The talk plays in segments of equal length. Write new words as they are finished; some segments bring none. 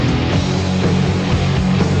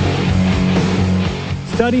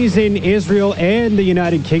Studies in Israel and the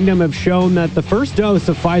United Kingdom have shown that the first dose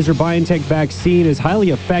of Pfizer-BioNTech vaccine is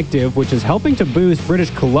highly effective, which is helping to boost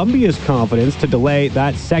British Columbia's confidence to delay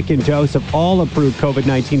that second dose of all approved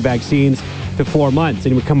COVID-19 vaccines to 4 months.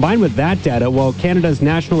 And combined with that data, well, Canada's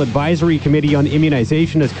National Advisory Committee on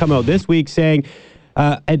Immunization has come out this week saying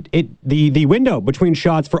the window between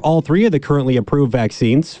shots for all three of the currently approved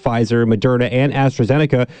vaccines, Pfizer, Moderna, and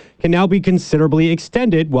AstraZeneca, can now be considerably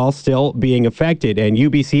extended while still being effective. And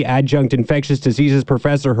UBC adjunct infectious diseases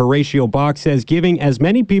professor Horatio Bach says giving as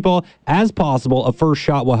many people as possible a first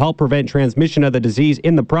shot will help prevent transmission of the disease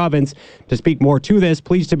in the province. To speak more to this,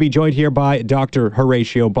 pleased to be joined here by Dr.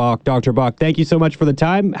 Horatio Bach. Dr. Bach, thank you so much for the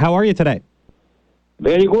time. How are you today?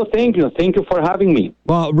 Very good. Thank you. Thank you for having me.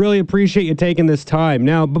 Well, really appreciate you taking this time.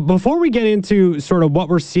 Now, before we get into sort of what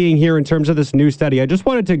we're seeing here in terms of this new study, I just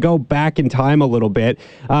wanted to go back in time a little bit.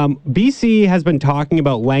 BC has been talking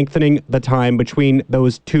about lengthening the time between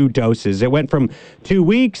those two doses. It went from 2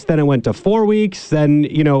 weeks, then it went to 4 weeks, then,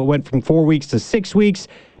 it went from 4 weeks to 6 weeks.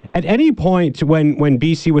 At any point when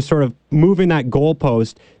BC was sort of moving that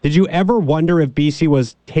goalpost, did you ever wonder if BC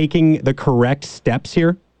was taking the correct steps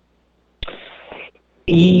here?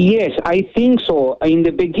 Yes, I think so. In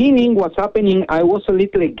the beginning, what's happening, I was a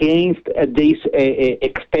little against this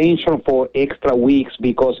extension for extra weeks,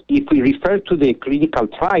 because if we refer to the clinical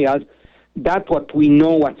trials, that's what we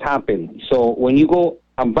know what's happened. So when you go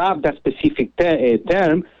above that specific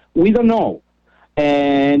term, we don't know.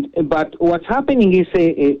 But what's happening is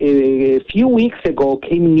a few weeks ago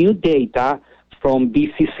came new data from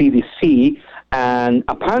BCCDC, and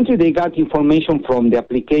apparently they got information from the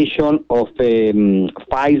application of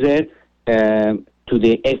Pfizer to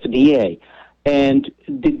the FDA. And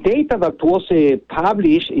the data that was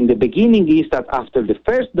published in the beginning is that after the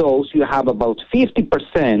first dose, you have about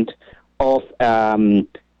 50% of,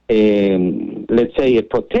 let's say, a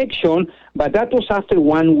protection, but that was after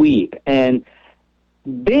 1 week. And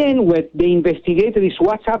then what they investigated is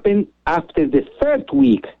what's happened after the third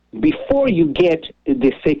week, before you get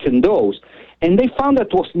the second dose. And they found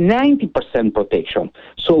that was 90% protection.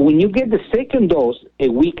 So when you get the second dose a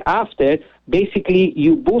week after, basically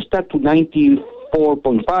you boost that to 94.5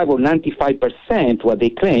 or 95%, what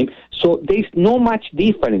they claim. So there's no much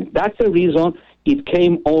difference. That's the reason it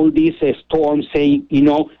came all this storm saying,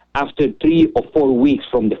 after 3 or 4 weeks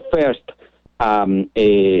from the first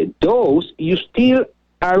dose, you still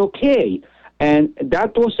are okay. And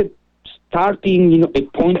that was starting, a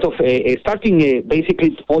point of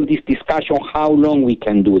basically all this discussion how long we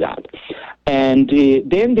can do that. And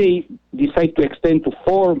then they decide to extend to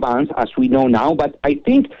 4 months, as we know now. But I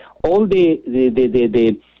think all the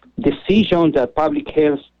decisions that public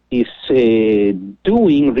health is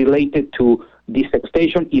doing related to this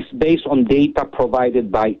extension is based on data provided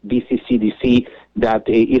by BCCDC, that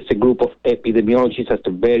is a group of epidemiologists at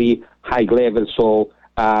a very high level. So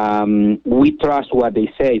we trust what they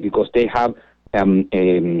say, because they have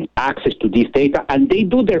access to this data, and they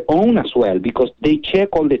do their own as well, because they check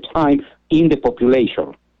all the time in the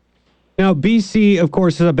population. Now, BC, of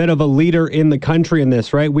course, is a bit of a leader in the country in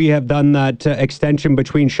this, right? We have done that extension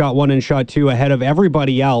between shot 1 and shot 2 ahead of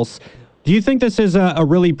everybody else. Do you think this is a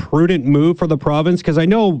really prudent move for the province? Because I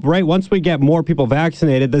know, right, once we get more people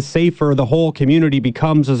vaccinated, the safer the whole community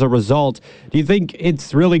becomes as a result. Do you think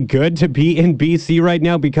it's really good to be in BC right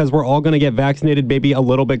now because we're all going to get vaccinated maybe a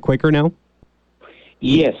little bit quicker now?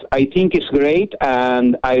 Yes, I think it's great,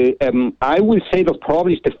 and I will say that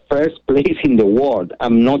probably it's the first place in the world.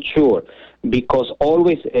 I'm not sure, because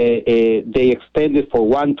always they extended for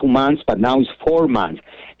 1-2 months, but now it's 4 months.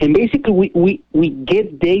 And basically, we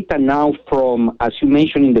get data now from, as you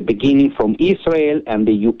mentioned in the beginning, from Israel and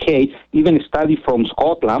the UK, even a study from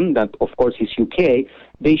Scotland, that of course is UK.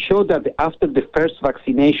 They show that after the first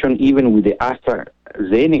vaccination, even with the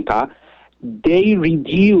AstraZeneca, they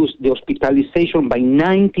reduced the hospitalization by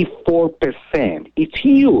 94%. It's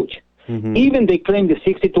huge. Mm-hmm. Even they claim the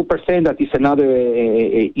 62%, that is another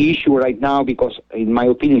issue right now, because in my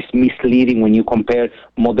opinion it's misleading when you compare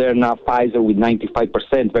Moderna, Pfizer with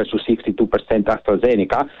 95% versus 62%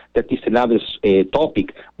 AstraZeneca. That is another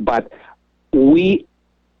topic. But in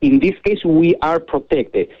this case, we are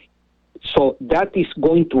protected. So that is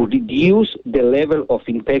going to reduce the level of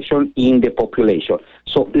infection in the population.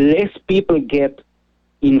 So less people get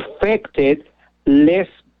infected, less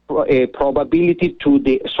probability to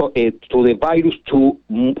the virus to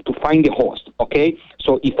find the host. Okay,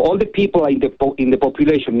 so if all the people in the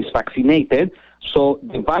population is vaccinated, so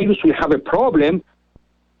the virus will have a problem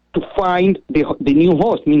to find the new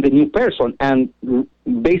host, the new person, and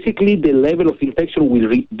basically the level of infection will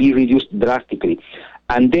be reduced drastically.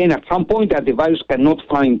 And then at some point that the virus cannot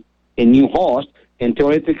find a new host and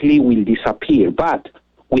theoretically will disappear. But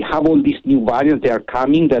we have all these new variants that are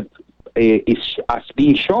coming that is as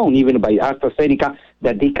being shown even by AstraZeneca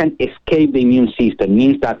that they can escape the immune system.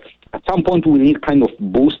 Means that at some point we need kind of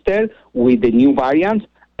booster with the new variants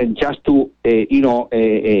just to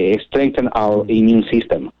strengthen our immune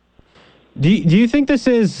system. Do you think this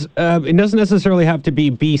is, it doesn't necessarily have to be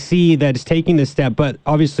BC that's taking this step, but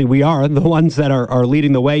obviously we are the ones that are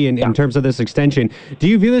leading the way in terms of this extension. Do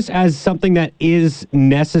you view this as something that is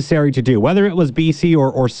necessary to do, whether it was BC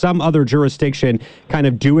or some other jurisdiction kind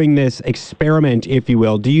of doing this experiment, if you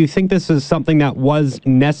will? Do you think this is something that was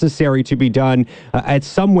necessary to be done at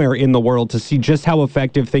somewhere in the world to see just how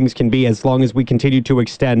effective things can be as long as we continue to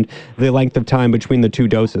extend the length of time between the two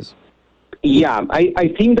doses? Yeah,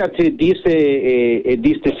 I think that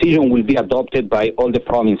this decision will be adopted by all the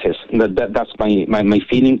provinces. That's my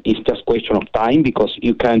feeling. It's just a question of time because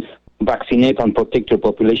you can vaccinate and protect your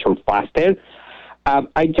population faster.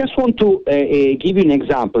 I just want to give you an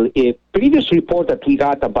example. A previous report that we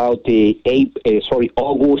got about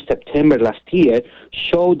August, September last year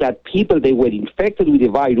showed that people they were infected with the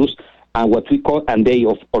virus and what we call, and they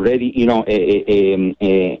already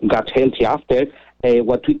got healthy after.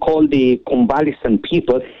 What we call the convalescent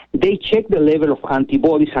people, they check the level of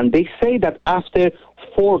antibodies and they say that after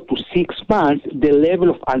 4 to 6 months, the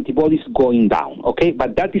level of antibodies going down, okay?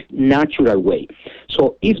 But that is natural way.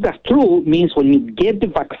 So if that's true, means when you get the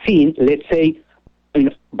vaccine, let's say,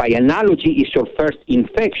 by analogy, is your first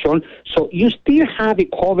infection, so you still have a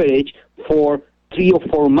coverage for 3 or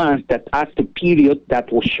 4 months that's the period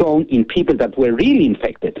that was shown in people that were really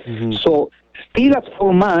infected. Mm-hmm. So still at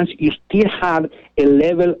 4 months, you still have a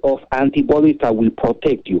level of antibodies that will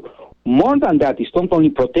protect you. More than that, it's not only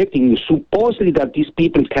protecting you, supposedly that these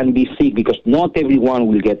people can be sick because not everyone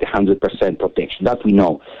will get 100% protection, that we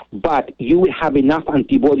know. But you will have enough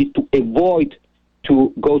antibody to avoid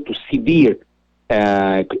to go to a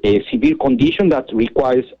severe condition that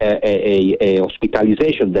requires a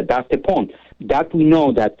hospitalization. That's the point. That we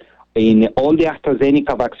know that in all the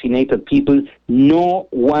AstraZeneca vaccinated people, no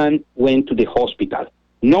one went to the hospital.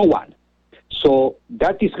 No one. So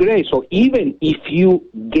that is great. So even if you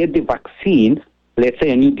get the vaccine, let's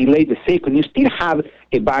say, and you delay the second, you still have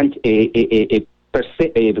a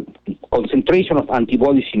concentration of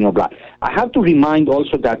antibodies in your blood. I have to remind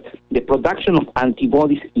also that the production of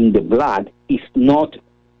antibodies in the blood is not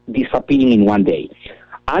disappearing in one day.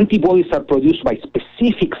 Antibodies are produced by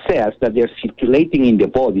specific cells that they're circulating in the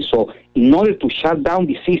body. So in order to shut down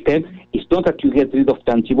the system, it's not that you get rid of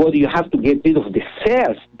the antibody, you have to get rid of the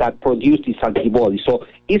cells that produce this antibody. So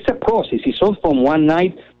it's a process. It's not from one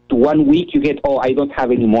night to 1 week you get, I don't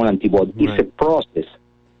have any more antibody. Right. It's a process.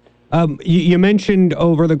 You mentioned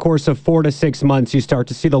over the course of 4 to 6 months, you start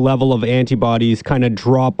to see the level of antibodies kind of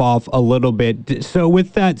drop off a little bit. So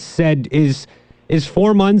with that said, is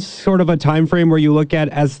 4 months sort of a time frame where you look at,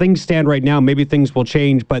 as things stand right now, maybe things will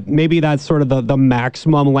change, but maybe that's sort of the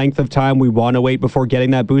maximum length of time we want to wait before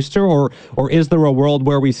getting that booster, or is there a world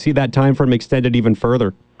where we see that time frame extended even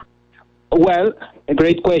further? Well, a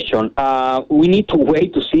great question. We need to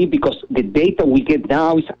wait to see because the data we get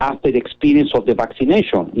now is after the experience of the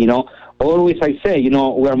vaccination. Always I say, we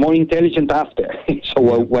are more intelligent after,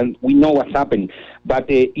 when we know what's happening. But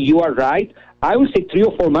you are right. I would say 3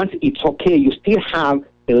 or 4 months, it's okay. You still have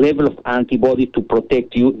a level of antibody to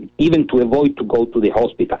protect you, even to avoid to go to the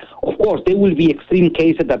hospital. Of course, there will be extreme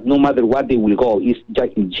cases that no matter what they will go. It's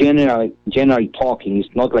just generally talking.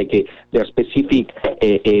 It's not like there are specific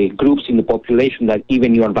groups in the population that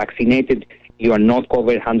even you are vaccinated, you are not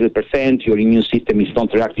covered 100%, your immune system is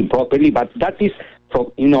not reacting properly, but that is,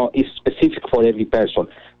 is specific for every person.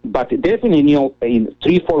 But definitely, in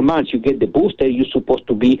 3-4 months, you get the booster, you're supposed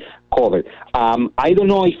to be covered. I don't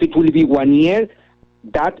know if it will be 1 year.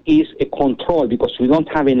 That is a control because we don't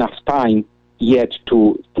have enough time yet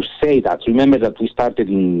to say that. Remember that we started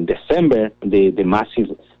in December, the massive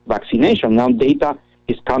vaccination. Now data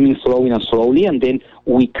is coming slowly, and then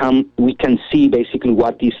we can see basically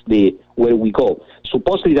what is where we go.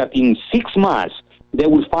 Supposedly that in 6 months, they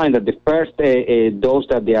will find that the first dose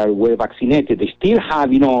that were vaccinated, they still have,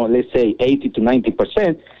 let's say 80 to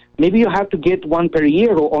 90%. Maybe you have to get one per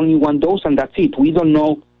year or only one dose, and that's it. We don't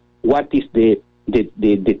know what is the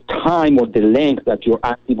time or the length that your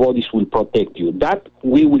antibodies will protect you. That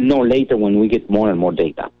we will know later when we get more and more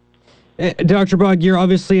data. Dr. Bug, you're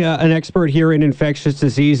obviously an expert here in infectious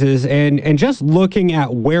diseases, and just looking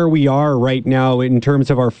at where we are right now in terms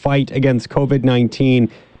of our fight against COVID-19,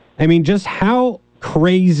 I mean, just how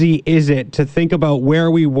crazy is it to think about where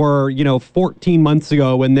we were, 14 months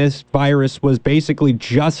ago when this virus was basically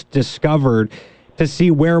just discovered, to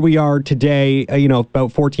see where we are today,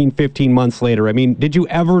 about 14, 15 months later? I mean, did you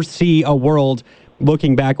ever see a world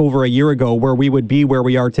looking back over a year ago where we would be where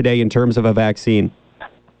we are today in terms of a vaccine?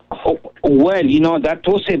 Oh, well, that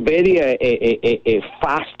was a very a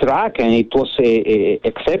fast track, and it was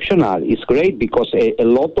exceptional. It's great because a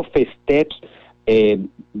lot of steps,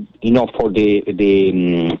 for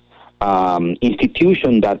the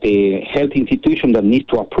institution, that the health institution that needs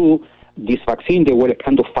to approve this vaccine, they were a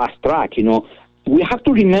kind of fast track. We have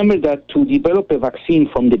to remember that to develop a vaccine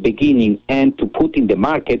from the beginning and to put in the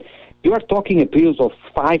market, you are talking a period of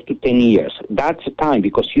 5 to 10 years. That's the time,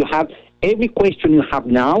 because you have every question you have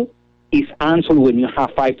now is answered when you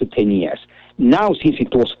have 5 to 10 years. Now, since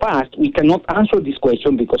it was fast, we cannot answer this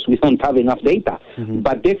question because we don't have enough data.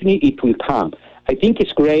 But definitely it will come. I think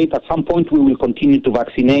it's great. At some point, we will continue to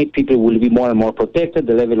vaccinate. People will be more and more protected.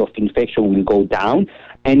 The level of infection will go down.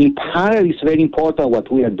 And in parallel, it's very important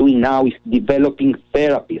what we are doing now is developing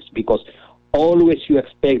therapies, because always you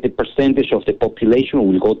expect the percentage of the population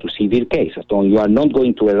will go to severe cases. So you are not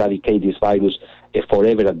going to eradicate this virus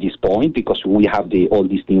forever at this point, because we have all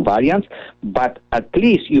these new variants. But at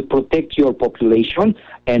least you protect your population,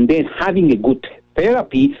 and then having a good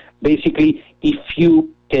therapy, basically, if you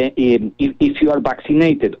are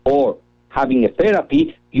vaccinated or having a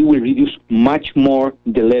therapy, you will reduce much more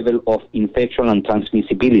the level of infection and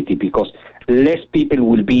transmissibility, because less people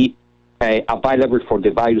will be available for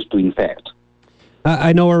the virus to infect.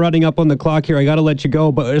 I know we're running up on the clock here. I got to let you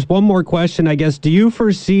go, but there's one more question, I guess. Do you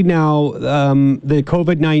foresee now the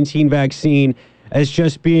COVID-19 vaccine as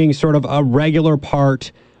just being sort of a regular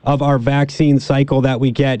part of our vaccine cycle that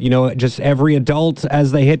we get, just every adult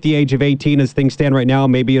as they hit the age of 18 as things stand right now?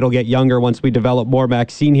 Maybe it'll get younger once we develop more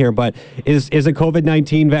vaccine here, but is a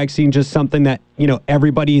COVID-19 vaccine just something that,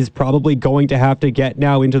 everybody is probably going to have to get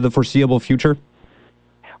now into the foreseeable future?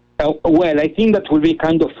 Well, I think that will be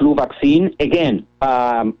kind of flu vaccine. Again,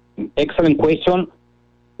 excellent question.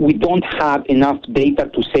 We don't have enough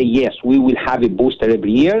data to say, yes, we will have a booster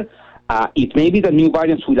every year. It may be that new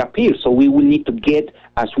variants will appear, so we will need to get,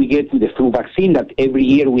 as we get with the flu vaccine, that every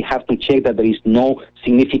year we have to check that there is no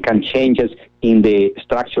significant changes in the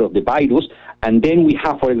structure of the virus. And then we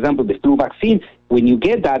have, for example, the flu vaccine. When you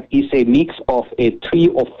get that, it's a mix of 3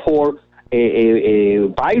 or 4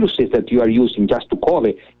 viruses that you are using just to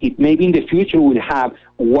cover. It may be in the future we'll have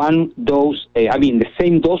one dose, the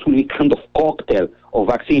same dose will be kind of cocktail of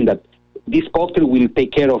vaccine, that this cocktail will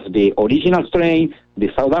take care of the original strain, the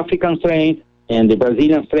South African strain, and the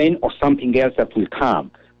Brazilian strain, or something else that will come.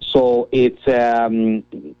 So it's,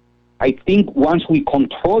 I think once we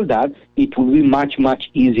control that, it will be much, much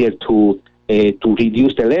easier to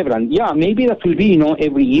reduce the level. And yeah, maybe that will be,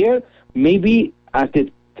 every year, maybe as the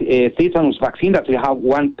tetanus vaccine that we have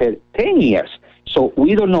one per 10 years. So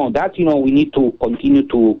we don't know that, we need to continue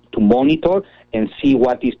to monitor and see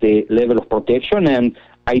what is the level of protection. And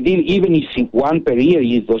ideally, even if one per year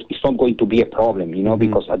it's not going to be a problem,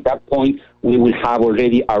 because at that point we will have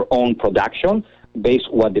already our own production based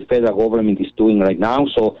on what the federal government is doing right now.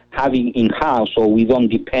 So having in-house, so we don't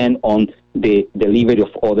depend on the delivery of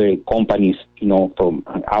other companies, from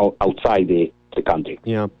outside the country.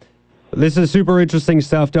 Yeah. This is super interesting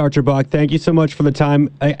stuff, Dr. Buck. Thank you so much for the time.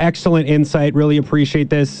 Excellent insight. Really appreciate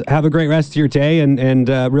this. Have a great rest of your day, and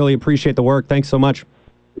really appreciate the work. Thanks so much.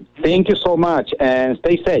 Thank you so much, and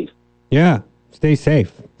stay safe. Yeah, stay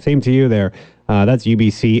safe. Same to you there. That's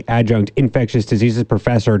UBC Adjunct Infectious Diseases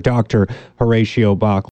Professor Dr. Horacio Buck.